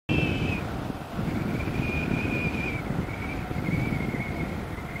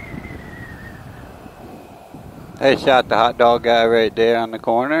They shot the hot dog guy right there on the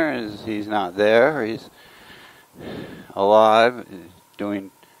corner. He's not there. He's alive. He's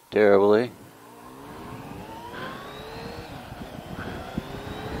doing terribly.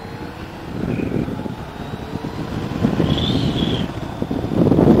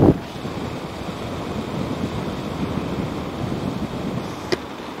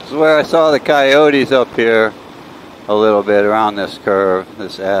 This is where I saw the coyotes up here a little bit around this curve,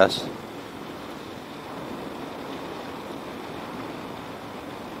 this S.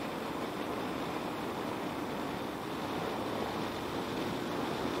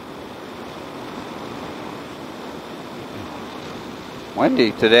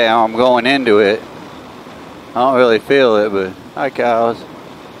 Windy today. I'm going into it. I don't really feel it, but hi cows.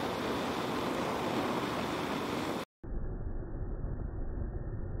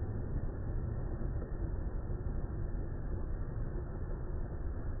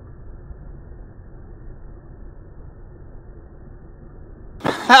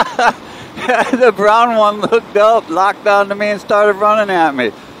 The brown one looked up, locked onto me, and started running at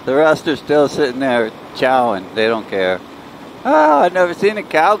me. The rest are still sitting there chowing. They don't care. Oh, I've never seen a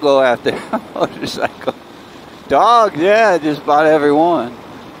cow go after a motorcycle. Dogs, yeah, just about every one.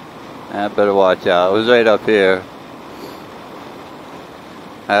 I better watch out. It was right up here.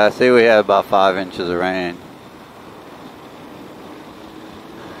 See, we had about 5 inches of rain.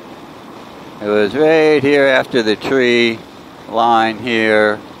 It was right here after the tree line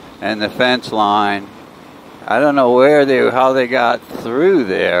here and the fence line. I don't know how they got through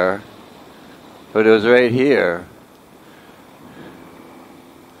there, but it was right here.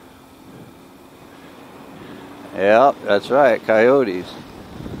 Yep, that's right, coyotes.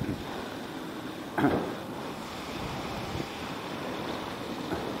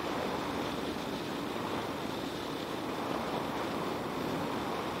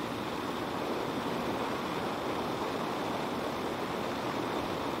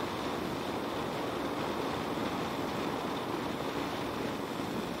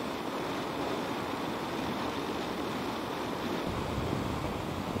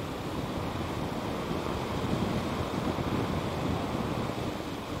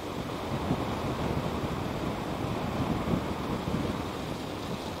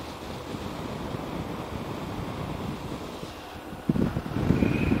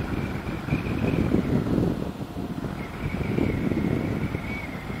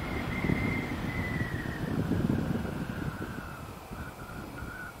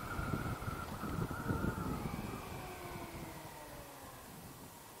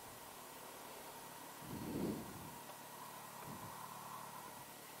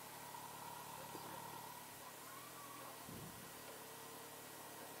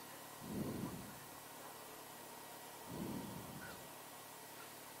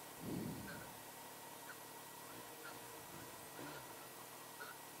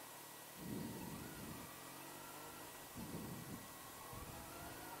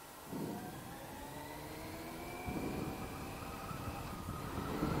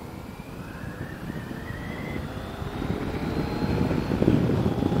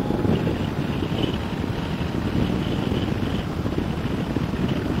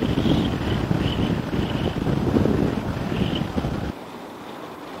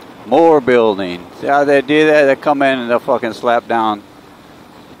 More building. See how they do that? They come in and they'll fucking slap down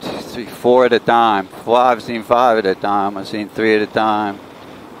 2, 3, 4 at a time. Well, I've seen 5 at a time. I've seen 3 at a time.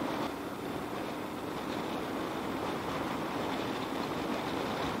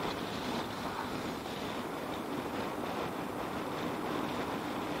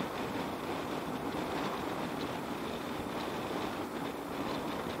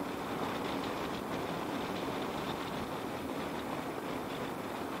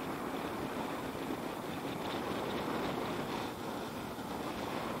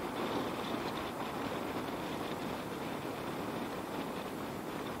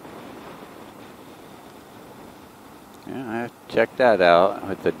 Yeah, I have to check that out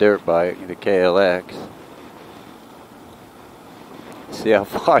with the dirt bike, the KLX. See how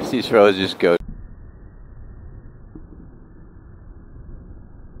far these roads just go.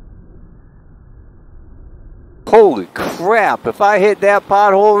 Holy crap, if I hit that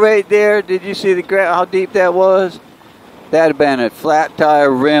pothole right there, did you see how deep that was? That'd have been a flat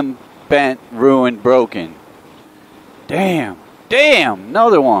tire, rim bent, ruined, broken. Damn,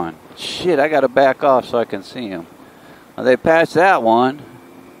 another one. Shit, I gotta back off so I can see them. Well, they patched that one.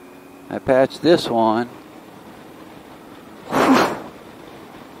 I patched this one. Whew.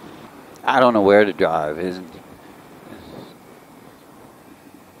 I don't know where to drive.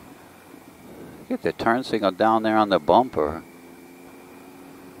 Get the turn signal down there on the bumper.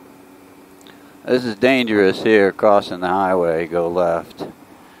 This is dangerous here, crossing the highway, go left.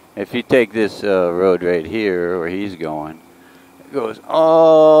 If you take this road right here, where he's going, it goes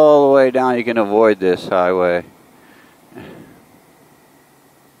all the way down. You can avoid this highway.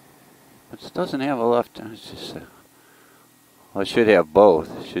 It doesn't have a left. It's just well, it should have both.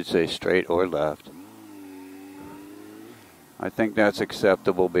 It should say straight or left. I think that's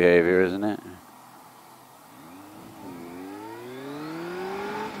acceptable behavior, isn't it?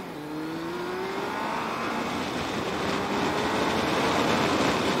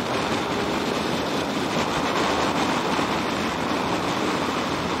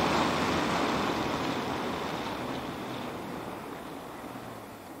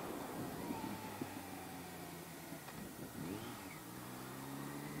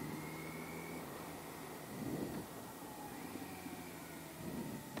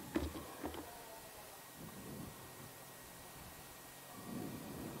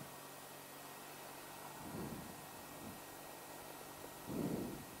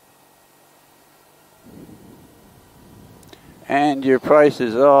 And your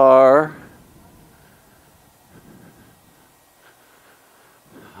prices are,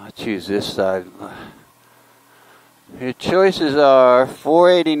 I'll choose this side. Your choices are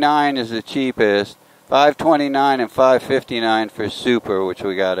 $489 is the cheapest, $529 and $559 for super, which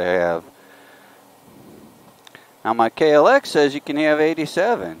we got to have. Now my KLX says you can have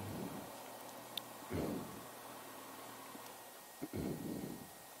 87.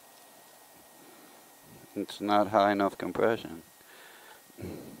 It's not high enough compression.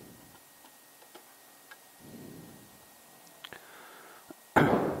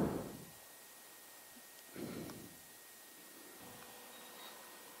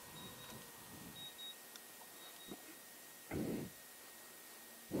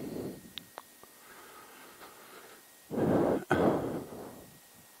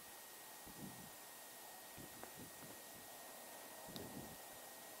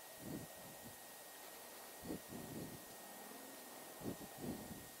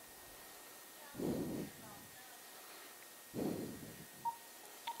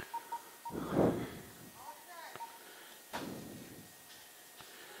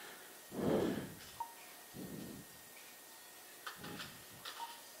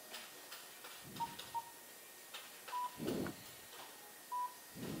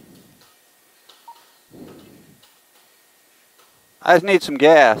 I just need some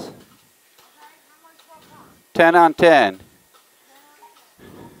gas. 10 on 10.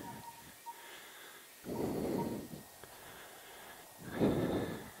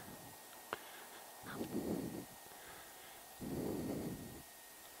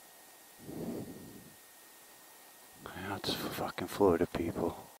 That's fucking Florida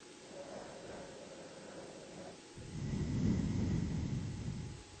people.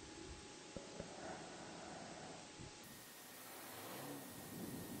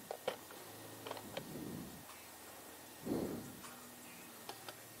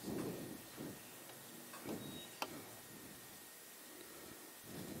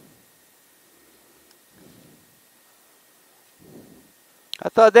 I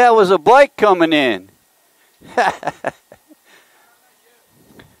thought that was a bike coming in.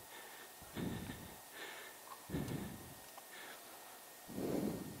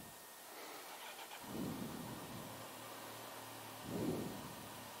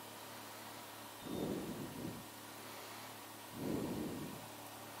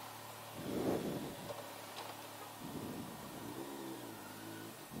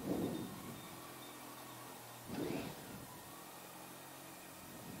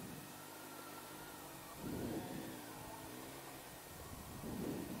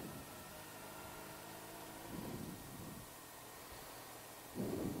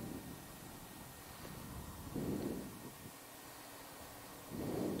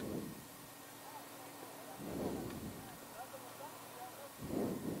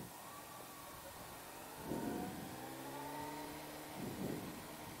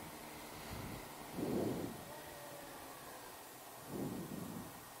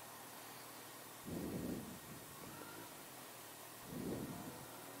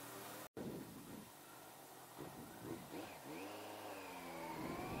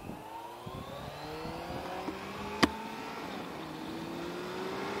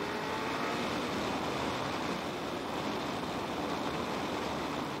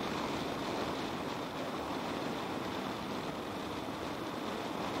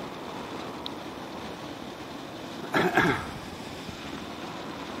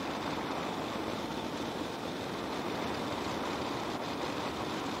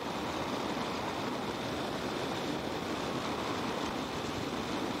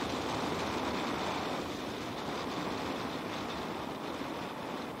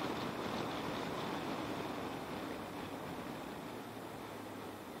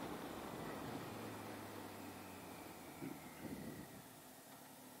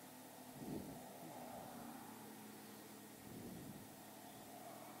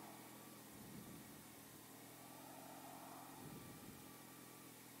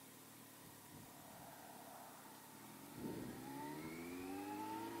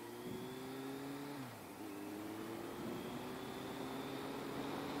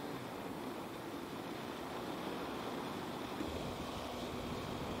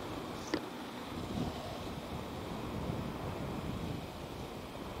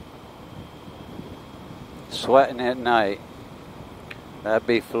 sweating at night. That'd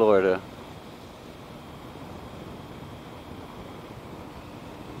be Florida.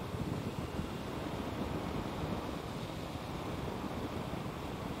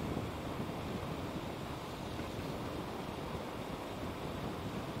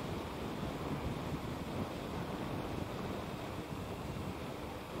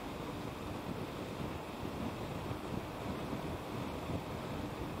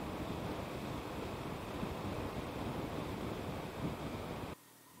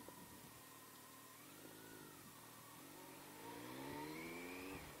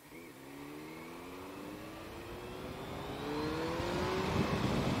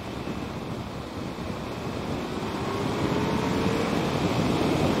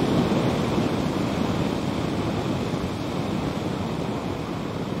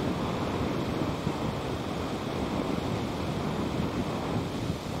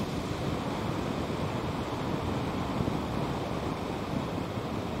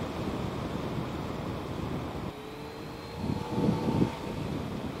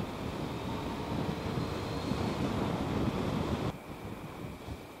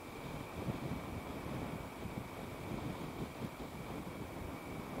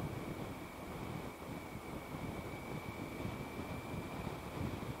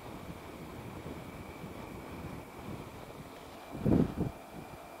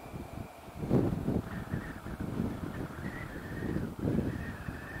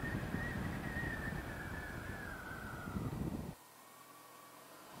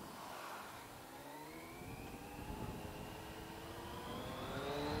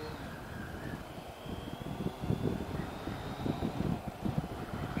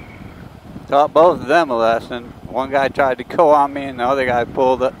 Taught both of them a lesson. One guy tried to go on me and the other guy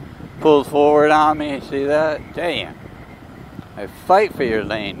pulled forward on me. See that? Damn. I fight for your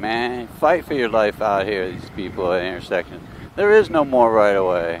lane, man. Fight for your life out here, these people at intersections. There is no more right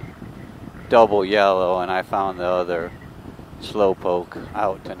away. Double yellow, and I found the other slowpoke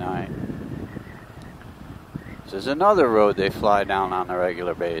out tonight. This is another road they fly down on a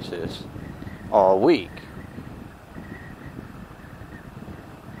regular basis all week.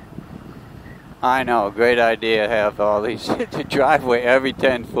 I know, great idea, have all these, the driveway every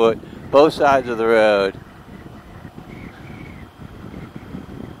 10 foot, both sides of the road.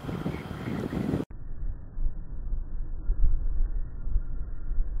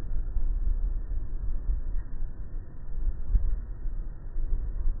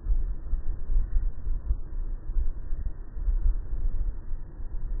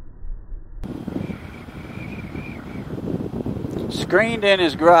 Screened in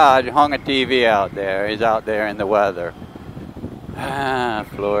his garage, hung a TV out there. He's out there in the weather. Ah,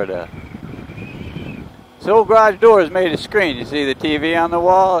 Florida. This old garage door is made of screen. You see the TV on the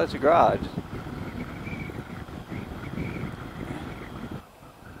wall? It's a garage.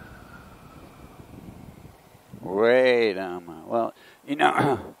 Wait a minute. Well, you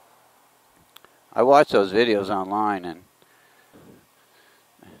know, I watch those videos online and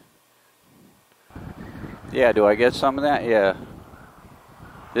yeah, do I get some of that? Yeah.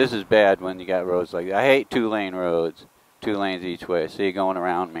 This is bad when you got roads like that. I hate 2-lane roads. 2 lanes each way. See you going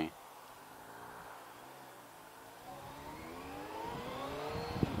around me.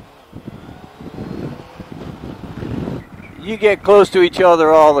 You get close to each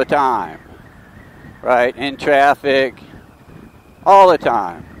other all the time. Right? In traffic. All the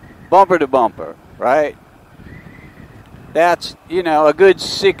time. Bumper to bumper. Right? That's, you know, a good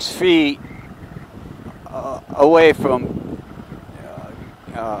 6 feet away from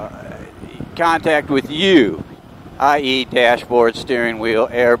contact with you, i.e. dashboard, steering wheel,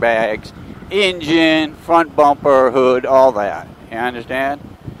 airbags, engine, front bumper, hood, all that. You understand?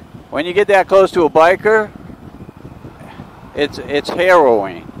 When you get that close to a biker, it's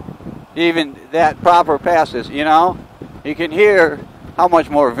harrowing. Even that proper passes, you know? You can hear how much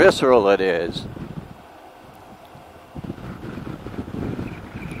more visceral it is.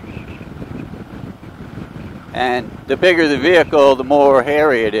 And the bigger the vehicle, the more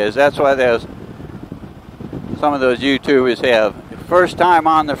hairy it is. That's why some of those YouTubers have first time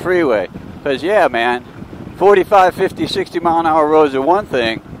on the freeway. Because, yeah, man, 45, 50, 60 mile an hour roads are one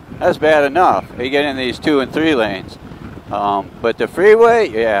thing. That's bad enough. You get in these 2 and 3 lanes. But the freeway,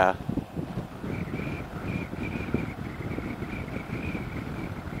 yeah.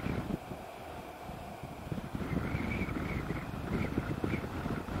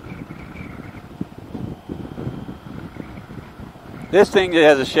 This thing that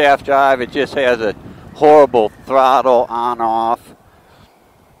has a shaft drive, it just has a horrible throttle on-off.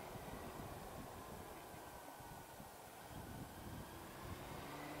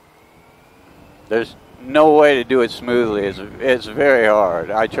 no way to do it smoothly. It's very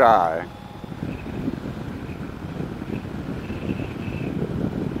hard. I try.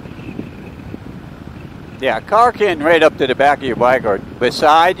 Yeah, car can right up to the back of your bike or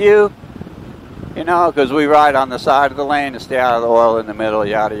beside you, you know, because we ride on the side of the lane to stay out of the oil in the middle,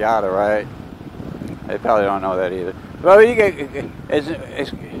 yada yada, right? They probably don't know that either. Well, you get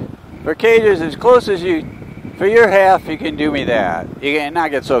for cages as close as you, for your half, you can do me that. You can not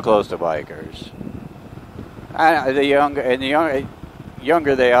get so close to bikers. The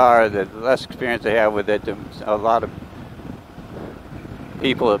younger they are, the less experience they have with it. A lot of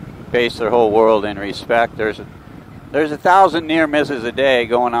people base their whole world in respect. There's 1,000 near misses a day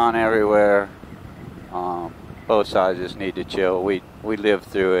going on everywhere. Both sides just need to chill. We live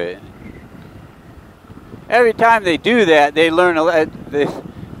through it. Every time they do that, they learn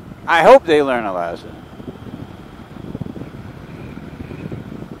I hope they learn a lesson.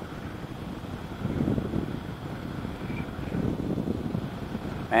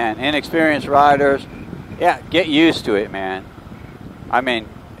 Man, inexperienced riders, yeah, get used to it, man. I mean,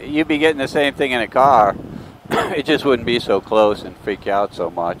 you'd be getting the same thing in a car. It just wouldn't be so close and freak you out so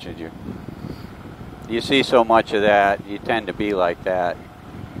much. And you see so much of that, you tend to be like that.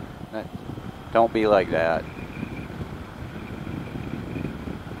 Don't be like that.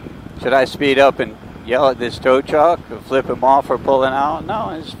 Should I speed up and yell at this tow truck and flip him off for pulling out?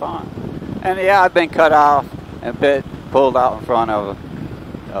 No, it's fine. And yeah, I've been cut off and pulled out in front of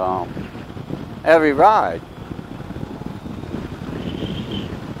every ride.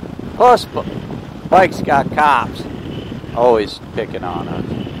 Plus, bikes got cops always picking on us.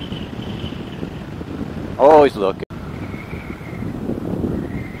 Always looking.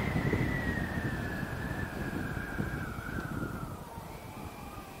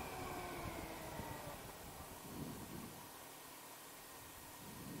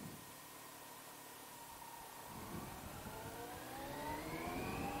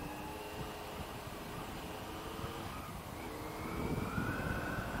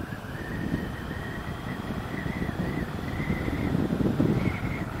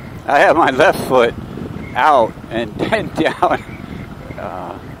 I have my left foot out and down,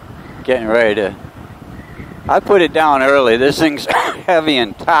 getting ready to. I put it down early. This thing's heavy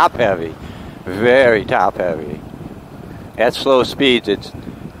and top heavy, very top heavy. At slow speeds, it's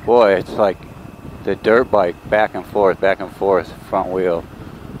like the dirt bike, back and forth, front wheel.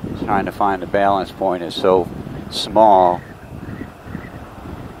 Trying to find the balance point is so small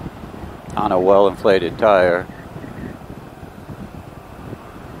on a well-inflated tire.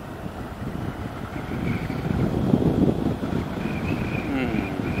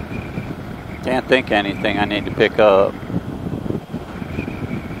 Can't think of anything I need to pick up.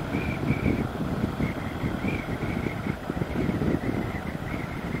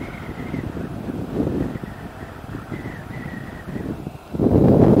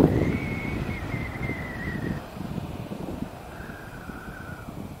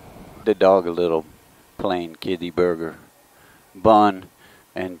 The dog a little plain kiddie burger. Bun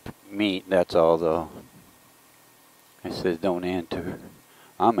and meat, that's all though. It says don't enter.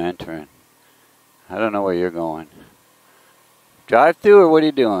 I'm entering. I don't know where you're going. Drive through or what are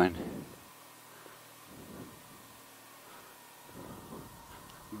you doing?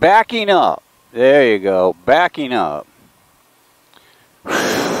 Backing up. There you go. Backing up.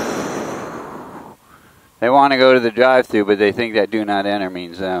 They want to go to the drive-through, but they think that do not enter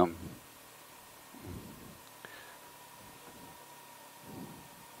means them.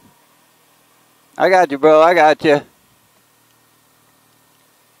 I got you, bro. I got you.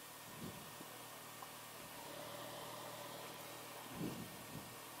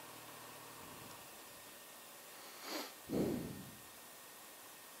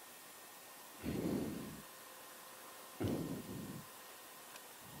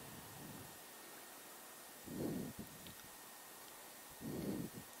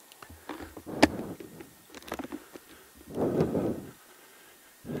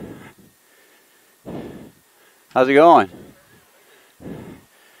 How's it going?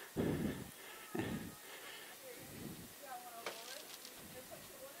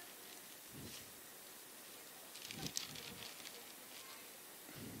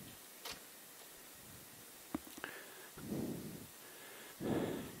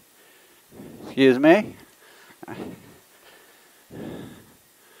 Excuse me?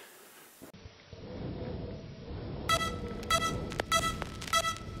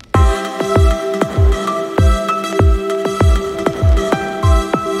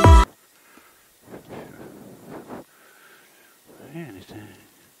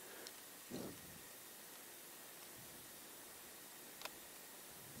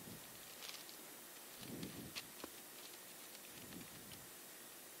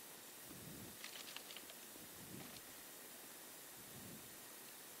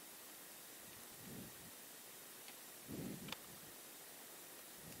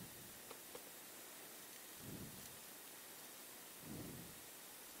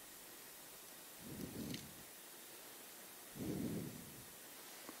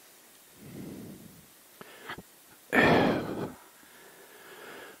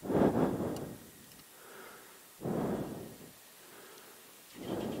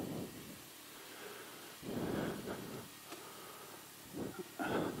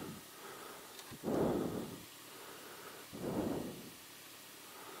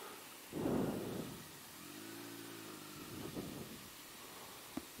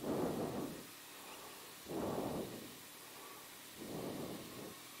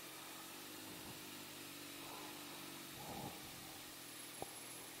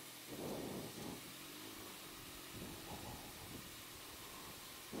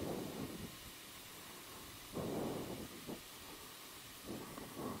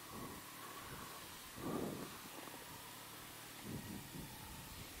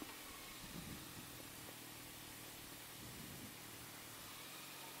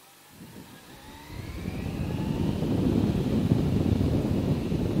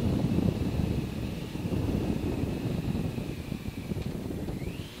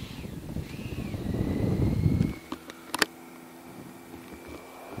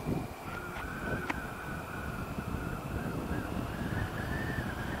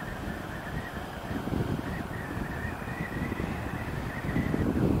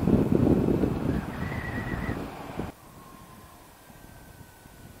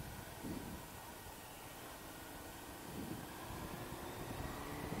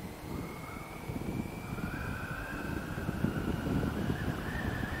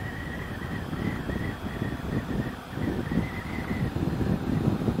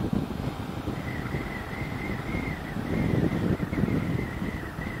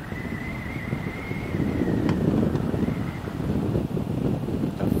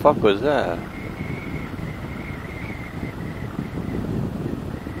 fuck was that?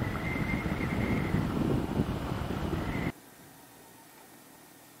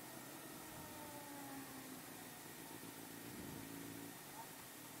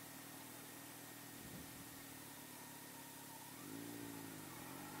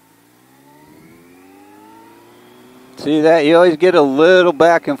 See that? You always get a little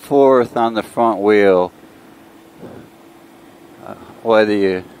back and forth on the front wheel. Whether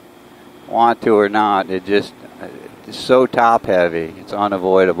you want to or not, it's so top heavy. It's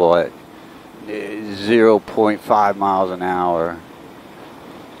unavoidable at 0.5 miles an hour.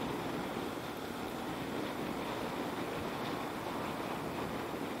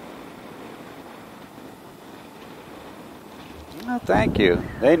 Oh, thank you.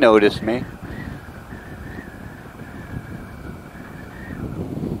 They noticed me.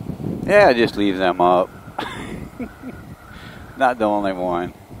 Yeah, just leave them up. Not the only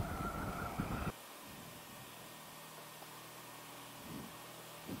one.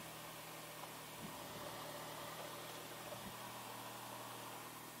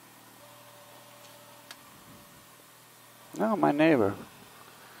 No, my neighbor.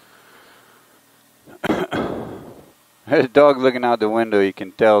 There's a dog looking out the window. You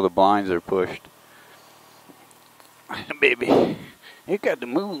can tell the blinds are pushed. Baby, you got to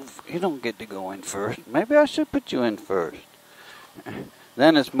move. You don't get to go in first. Maybe I should put you in first.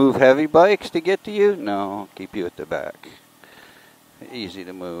 Then it's move heavy bikes to get to you? No, keep you at the back. Easy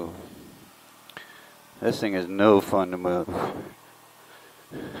to move. This thing is no fun to move.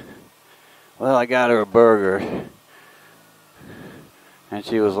 Well, I got her a burger. And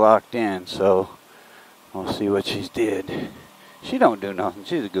she was locked in, so we'll see what she did. She don't do nothing.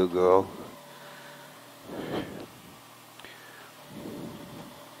 She's a good girl.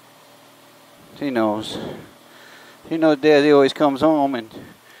 She knows. She knows Daddy always comes home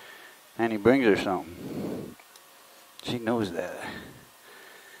and he brings her something. She knows that.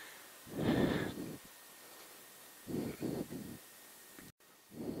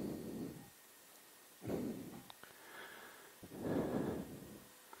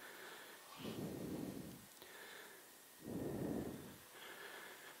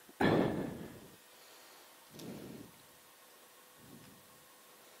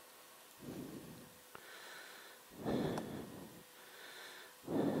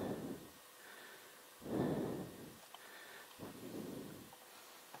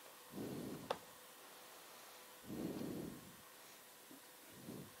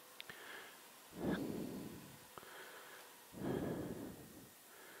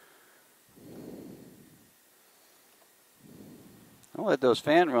 I'll let those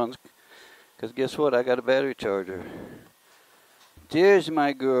fan runs, because guess what? I got a battery charger. Cheers,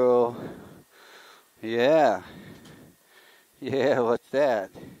 my girl. Yeah. Yeah, what's that?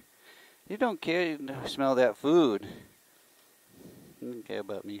 You don't care, you smell that food. You don't care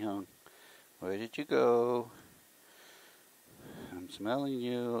about me, huh? Where did you go? I'm smelling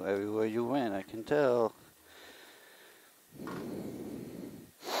you everywhere you went, I can tell.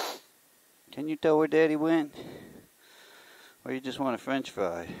 Can you tell where Daddy went? Or you just want a French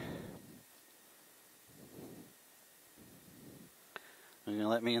fry? Are you gonna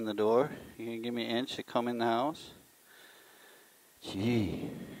let me in the door? You gonna give me an inch to come in the house?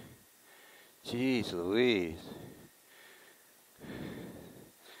 Jeez Louise.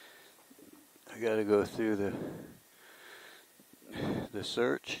 I gotta go through the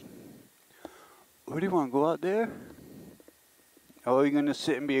search. Where do you want to go out there? Oh, you're gonna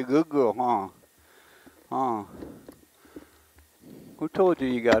sit and be a good girl, huh? Huh? Who told you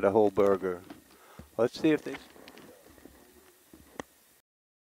you got a whole burger? Let's see if they...